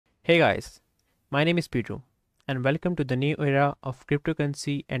Hey guys, my name is Pedro and welcome to the new era of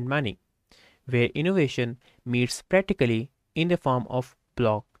cryptocurrency and mining, where innovation meets practically in the form of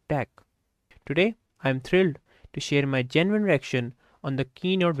BlockDAG. Today, I am thrilled to share my genuine reaction on the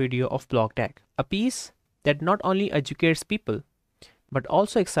keynote video of BlockDAG, a piece that not only educates people but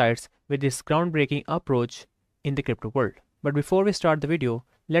also excites with this groundbreaking approach in the crypto world. But before we start the video,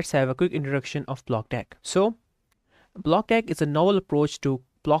 let's have a quick introduction of BlockDAG. So, BlockDAG is a novel approach to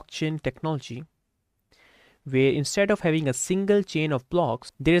blockchain technology where instead of having a single chain of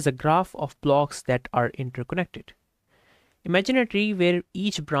blocks, there is a graph of blocks that are interconnected. Imagine a tree where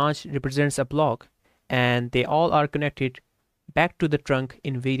each branch represents a block and they all are connected back to the trunk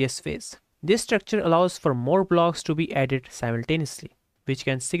in various ways. This structure allows for more blocks to be added simultaneously, which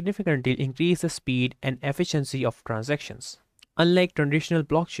can significantly increase the speed and efficiency of transactions. Unlike traditional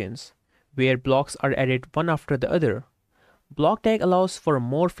blockchains, where blocks are added one after the other, BlockDAG allows for a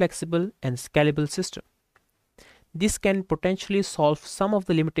more flexible and scalable system. This can potentially solve some of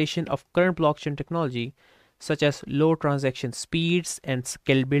the limitations of current blockchain technology, such as low transaction speeds and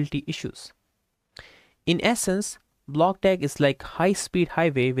scalability issues. In essence, BlockDAG is like a high-speed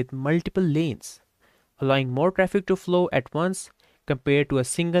highway with multiple lanes, allowing more traffic to flow at once compared to a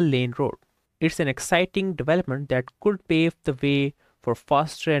single lane road. It's an exciting development that could pave the way for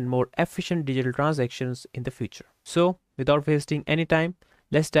faster and more efficient digital transactions in the future. So, without wasting any time,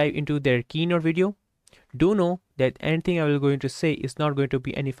 let's dive into their keynote video. Do know that anything I will going to say is not going to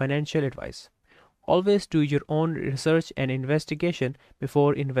be any financial advice. Always do your own research and investigation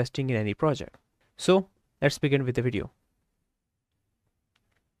before investing in any project. So, let's begin with the video.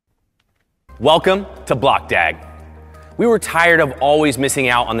 Welcome to BlockDAG. We were tired of always missing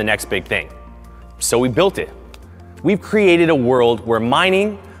out on the next big thing, so we built it. We've created a world where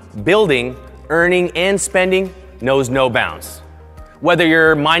mining, building, earning, and spending knows no bounds. Whether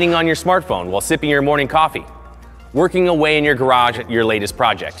you're mining on your smartphone while sipping your morning coffee, working away in your garage at your latest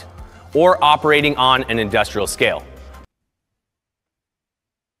project, or operating on an industrial scale.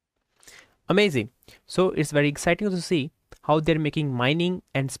 Amazing. So it's very exciting to see how they're making mining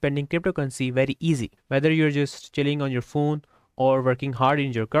and spending cryptocurrency very easy. Whether you're just chilling on your phone or working hard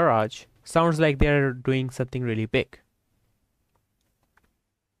in your garage, sounds like they're doing something really big.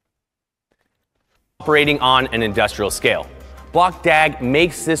 Operating on an industrial scale, BlockDAG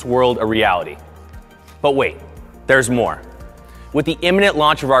makes this world a reality. But wait, there's more. With the imminent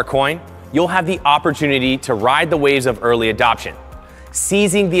launch of our coin, you'll have the opportunity to ride the waves of early adoption,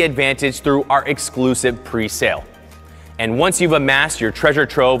 seizing the advantage through our exclusive pre-sale. And once you've amassed your treasure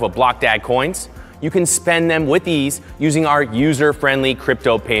trove of BlockDAG coins, you can spend them with ease using our user-friendly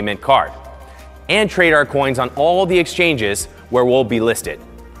crypto payment card and trade our coins on all the exchanges where we'll be listed.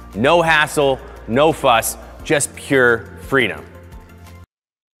 No hassle, no fuss, just pure freedom.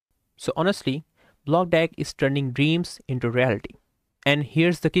 So honestly, BlockDAG is turning dreams into reality. And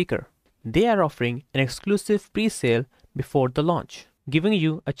here's the kicker. They are offering an exclusive pre-sale before the launch, giving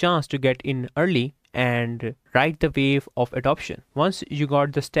you a chance to get in early and ride the wave of adoption. Once you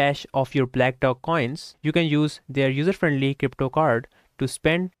got the stash of your BlockDAG coins, you can use their user-friendly crypto card to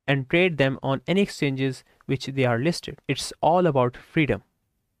spend and trade them on any exchanges which they are listed. It's all about freedom.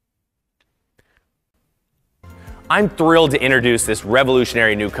 I'm thrilled to introduce this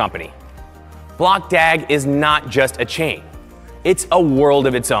revolutionary new company. BlockDAG is not just a chain, it's a world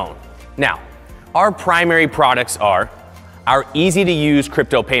of its own. Now, our primary products are our easy-to-use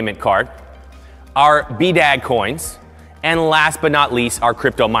crypto payment card, our BDAG coins, and last but not least, our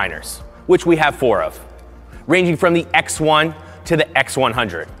crypto miners, which we have 4 of, ranging from the X1 to the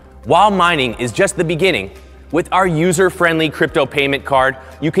X100. While mining is just the beginning, with our user-friendly crypto payment card,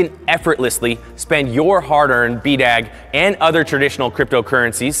 you can effortlessly spend your hard-earned BDAG and other traditional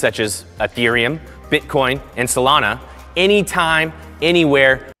cryptocurrencies such as Ethereum, Bitcoin, and Solana anytime,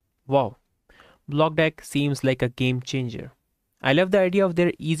 anywhere. Wow, BlockDAG seems like a game changer. I love the idea of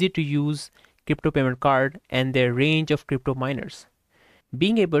their easy-to-use crypto payment card and their range of crypto miners.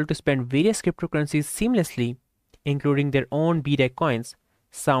 Being able to spend various cryptocurrencies seamlessly, including their own BDAG coins,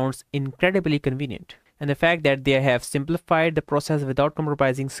 sounds incredibly convenient. And the fact that they have simplified the process without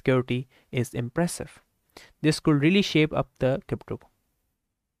compromising security is impressive. This could really shape up the crypto.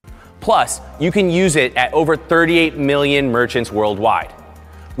 Plus, you can use it at over 38 million merchants worldwide.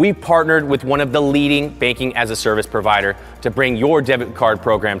 We partnered with one of the leading banking-as-a-service provider to bring your debit card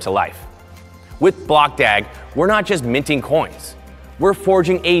program to life. With BlockDAG, we're not just minting coins. We're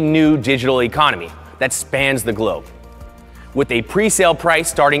forging a new digital economy that spans the globe. With a pre-sale price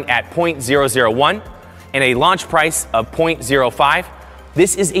starting at 0.001 and a launch price of 0.05,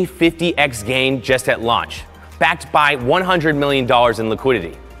 this is a 50x gain just at launch, backed by $100 million in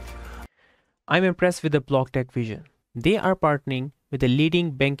liquidity. I'm impressed with the BlockDAG vision. They are partnering with a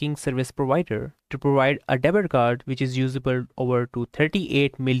leading banking service provider to provide a debit card which is usable over to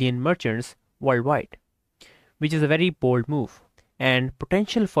 38 million merchants worldwide, which is a very bold move. And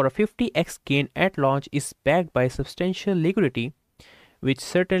potential for a 50x gain at launch is backed by substantial liquidity, which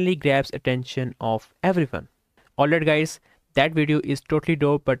certainly grabs attention of everyone. Alright guys, that video is totally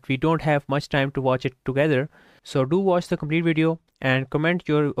dope, but we don't have much time to watch it together, so do watch the complete video and comment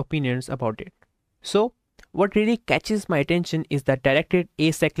your opinions about it. So what really catches my attention is the directed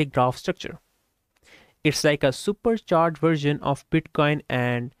acyclic graph structure. It's like a supercharged version of Bitcoin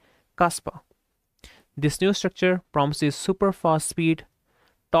and Caspa. This new structure promises super fast speed,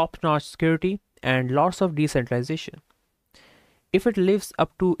 top-notch security, and lots of decentralization. If it lives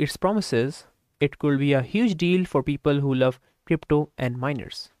up to its promises, it could be a huge deal for people who love crypto and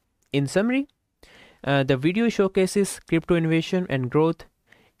miners. In summary, the video showcases crypto innovation and growth.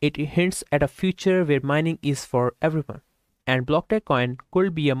 It hints at a future where mining is for everyone, and BlockDAG coin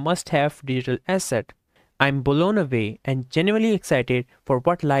could be a must-have digital asset. I'm blown away and genuinely excited for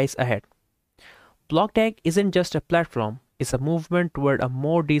what lies ahead. BlockDAG isn't just a platform, it's a movement toward a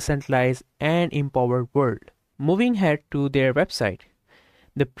more decentralized and empowered world. Moving ahead to their website,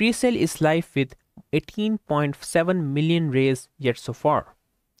 the pre-sale is live with 18.7 million raised yet so far.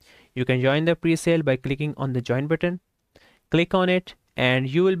 You can join the pre-sale by clicking on the join button. Click on it and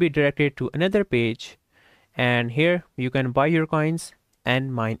you will be directed to another page, and here you can buy your coins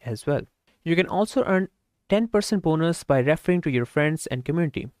and mine as well. You can also earn 10% bonus by referring to your friends and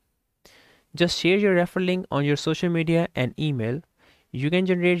community. Just share your referral link on your social media and email. You can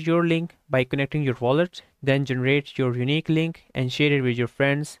generate your link by connecting your wallet, then generate your unique link and share it with your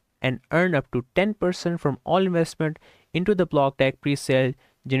friends and earn up to 10% from all investment into the BlockDAG pre-sale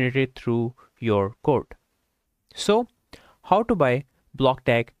generated through your code. So, how to buy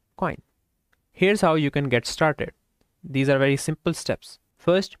BlockDAG coin? Here's how you can get started. These are very simple steps.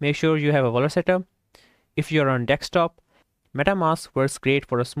 First, make sure you have a wallet setup. If you're on desktop, MetaMask works great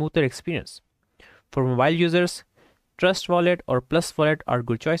for a smoother experience. For mobile users, Trust Wallet or Plus Wallet are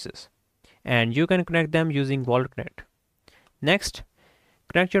good choices, and you can connect them using Wallet Connect. Next,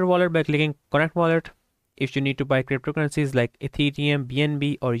 connect your wallet by clicking Connect Wallet. If you need to buy cryptocurrencies like Ethereum,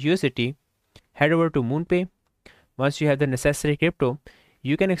 BNB, or USDT, head over to MoonPay. Once you have the necessary crypto,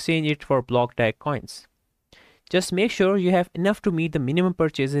 you can exchange it for BlockDAG coins. Just make sure you have enough to meet the minimum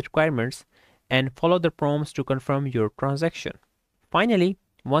purchase requirements and follow the prompts to confirm your transaction. Finally,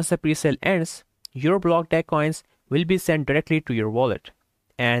 once the pre-sale ends, your BlockDAG coins will be sent directly to your wallet,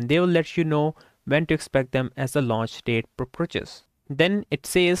 and they will let you know when to expect them as the launch date per purchase. Then it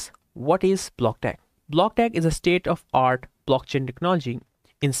says, what is BlockDAG? BlockDAG is a state-of-art blockchain technology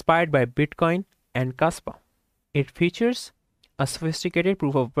inspired by Bitcoin and Caspa. It features a sophisticated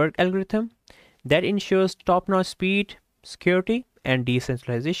proof-of-work algorithm that ensures top-notch speed, security, and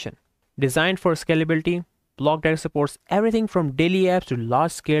decentralization. Designed for scalability, BlockDAG supports everything from daily apps to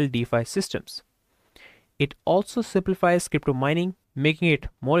large-scale DeFi systems. It also simplifies crypto mining, making it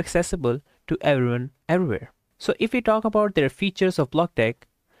more accessible to everyone, everywhere. So if we talk about their features of BlockDAG,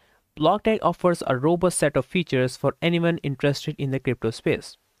 BlockDAG offers a robust set of features for anyone interested in the crypto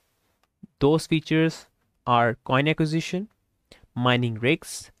space. Those features are coin acquisition, mining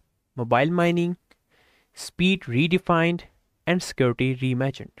rigs, mobile mining, speed redefined, and security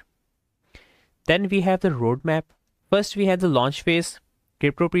reimagined. Then we have the roadmap. First we have the launch phase,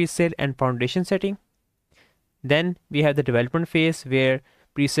 crypto pre-sale and foundation setting. Then we have the development phase where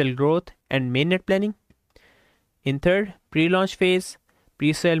pre-sale growth and mainnet planning. In third, pre-launch phase,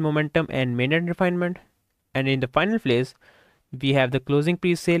 pre-sale momentum and mainnet refinement. And in the final phase, we have the closing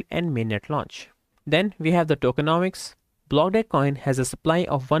pre-sale and mainnet launch. Then we have the tokenomics. BlockDAG coin has a supply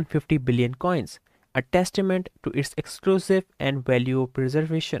of 150 billion coins, a testament to its exclusive and value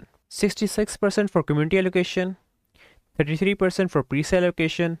preservation. 66% for community allocation, 33% for pre-sale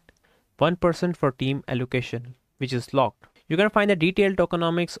allocation, 1% for team allocation, which is locked. You can find the detailed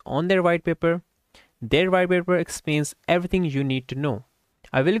tokenomics on their white paper. Their white paper explains everything you need to know.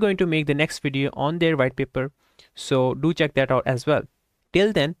 I will going to make the next video on their white paper, so do check that out as well.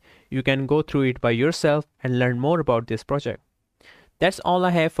 Till then, you can go through it by yourself and learn more about this project. That's all I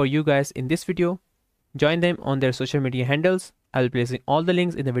have for you guys in this video. Join them on their social media handles. I'll be placing all the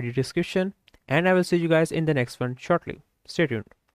links in the video description, and I will see you guys in the next one shortly. Stay tuned.